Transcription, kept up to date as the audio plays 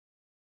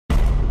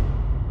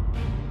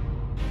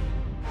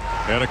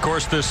And, of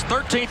course, this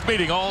 13th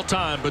meeting all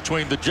time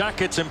between the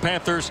Jackets and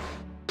Panthers.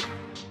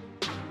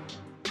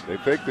 They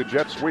fake the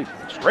jet sweep.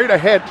 Straight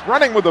ahead,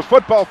 running with the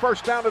football.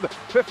 First down to the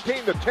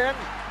 15 to 10.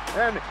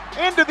 And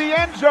into the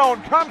end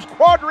zone comes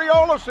Qadree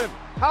Ollison.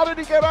 How did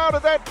he get out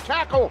of that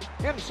tackle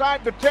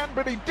inside the 10?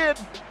 But he did,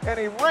 and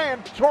he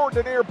ran toward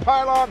the near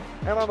pylon,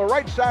 and on the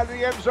right side of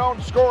the end zone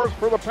scores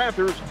for the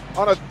Panthers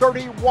on a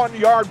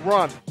 31-yard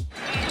run.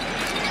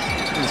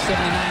 The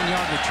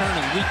 79-yard return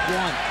in week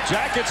 1.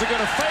 Jackets are going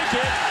to fake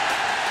it,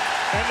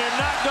 and they're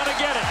not going to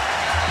get it.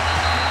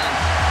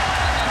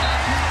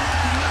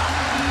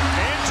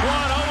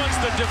 Taquon,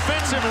 the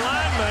defensive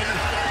lineman,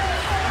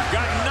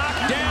 got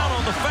knocked down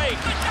on the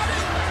fake.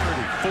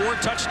 4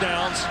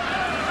 touchdowns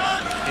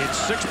in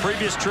 6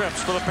 previous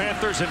trips for the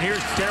Panthers, and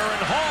here's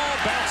Darren Hall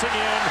bouncing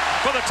in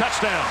for the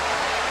touchdown.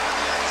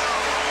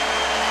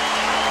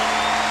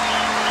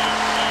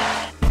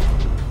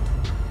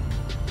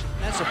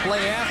 That's a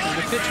play after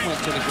the pitch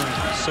went to the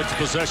ground. 6th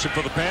possession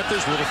for the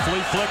Panthers. Little flea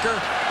flicker.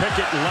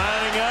 Pickett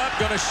lining up,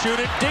 going to shoot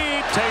it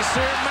deep.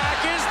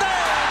 Taquon is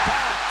there.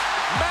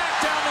 Back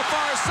down the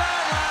far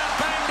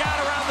sideline, banged out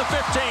around the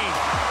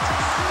 15.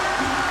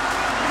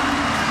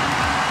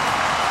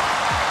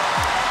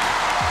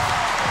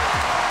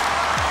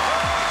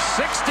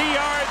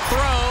 60-yard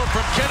throw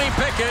from Kenny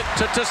Pickett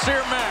to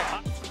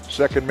Taquon.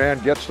 Second man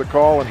gets the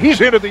call, and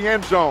he's into the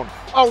end zone.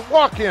 A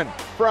walk-in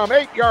from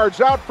 8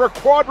 yards out for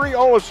Qadree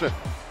Ollison.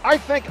 I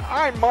think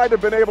I might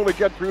have been able to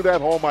get through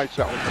that hole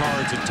myself.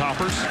 Cards and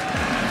toppers.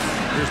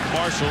 Here's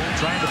Marshall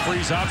trying to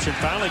freeze option.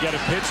 Finally got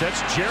a pitch. That's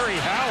Jerry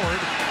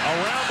Howard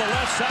around the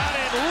left side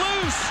and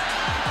loose.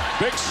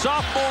 Big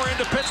sophomore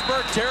into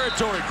Pittsburgh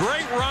territory.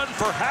 Great run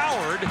for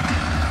Howard.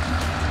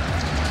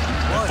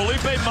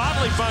 Felipe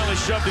Motley finally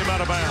shoved him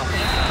out of bounds.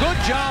 Good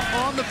job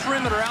on the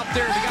perimeter out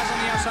there. The guys on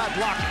the outside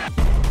blocking.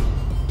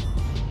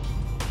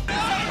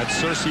 That's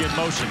Cersei in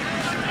motion.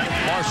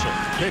 Marshall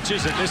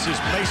pitches, and this is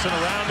Mason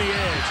around the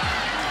edge.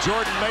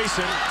 Jordan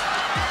Mason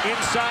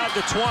inside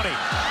the 20.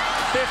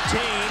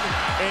 15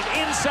 and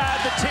inside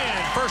the 10.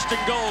 First and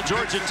goal,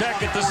 Georgia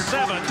Tech at the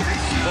 7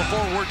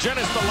 before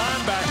Wergenis, the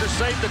linebacker,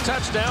 saved the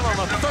touchdown on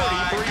a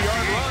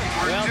 33-yard run.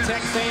 Well,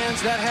 Tech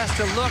fans, that has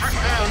to look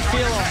and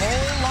feel a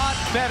whole lot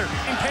better.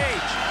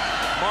 Page.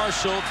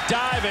 Marshall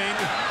diving,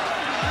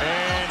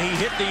 and he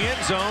hit the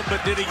end zone,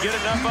 but did he get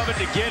enough of it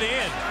to get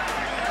in?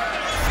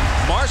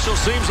 Marshall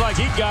seems like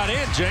he got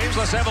in, James.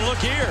 Let's have a look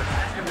here.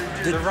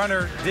 The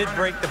runner did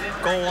break the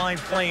goal line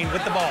plane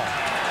with the ball.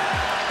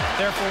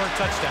 Therefore, a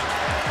touchdown.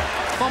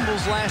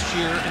 Fumbles last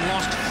year and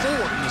lost 4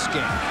 in this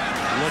game.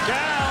 Look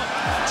out.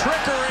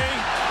 Trickery.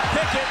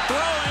 Pickett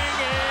throwing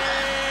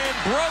and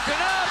broken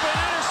up and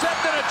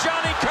intercepted a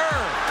Johnny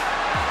Kerr.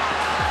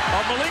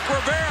 Malik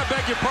Rivera,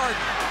 beg your pardon.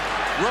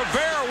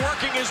 Rivera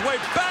working his way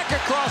back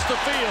across the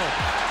field.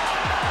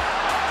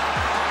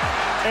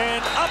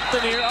 And up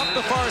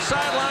the far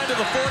sideline to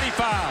the 45.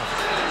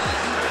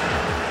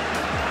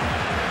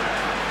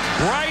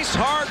 Bryce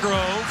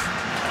Hargrove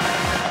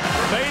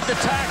made the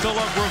tackle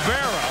of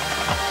Rivera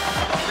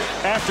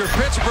after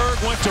Pittsburgh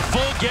went to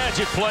full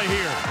gadget play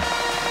here.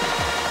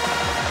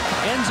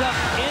 Ends up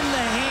in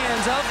the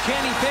hands of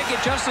Kenny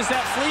Pickett, just as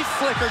that flea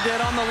flicker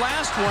did on the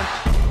last one.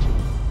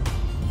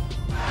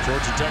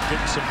 Georgia Tech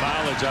getting some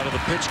mileage out of the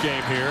pitch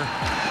game here.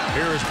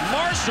 Here is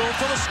Marshall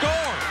for the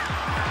score.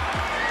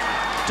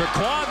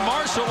 Taquon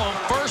Marshall on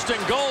first and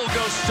goal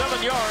goes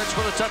 7 yards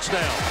for the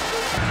touchdown.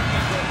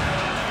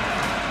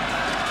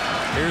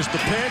 Here's the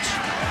pitch,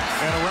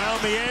 and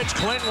around the edge,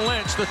 Clinton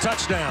Lynch, the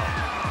touchdown.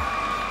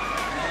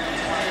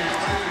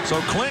 So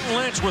Clinton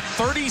Lynch, with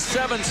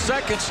 37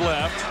 seconds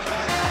left,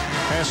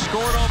 has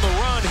scored on the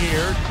run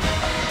here.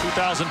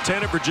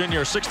 2010 at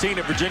Virginia, or 16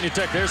 at Virginia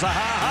Tech. There's a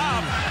high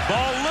hop.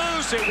 Ball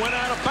loose. It went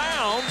out of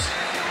bounds.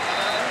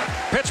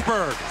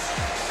 Pittsburgh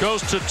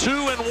goes to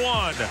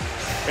 2-1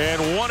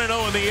 and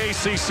 1-0 in the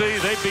ACC.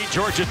 They beat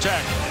Georgia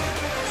Tech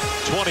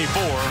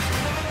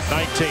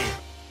 24-19.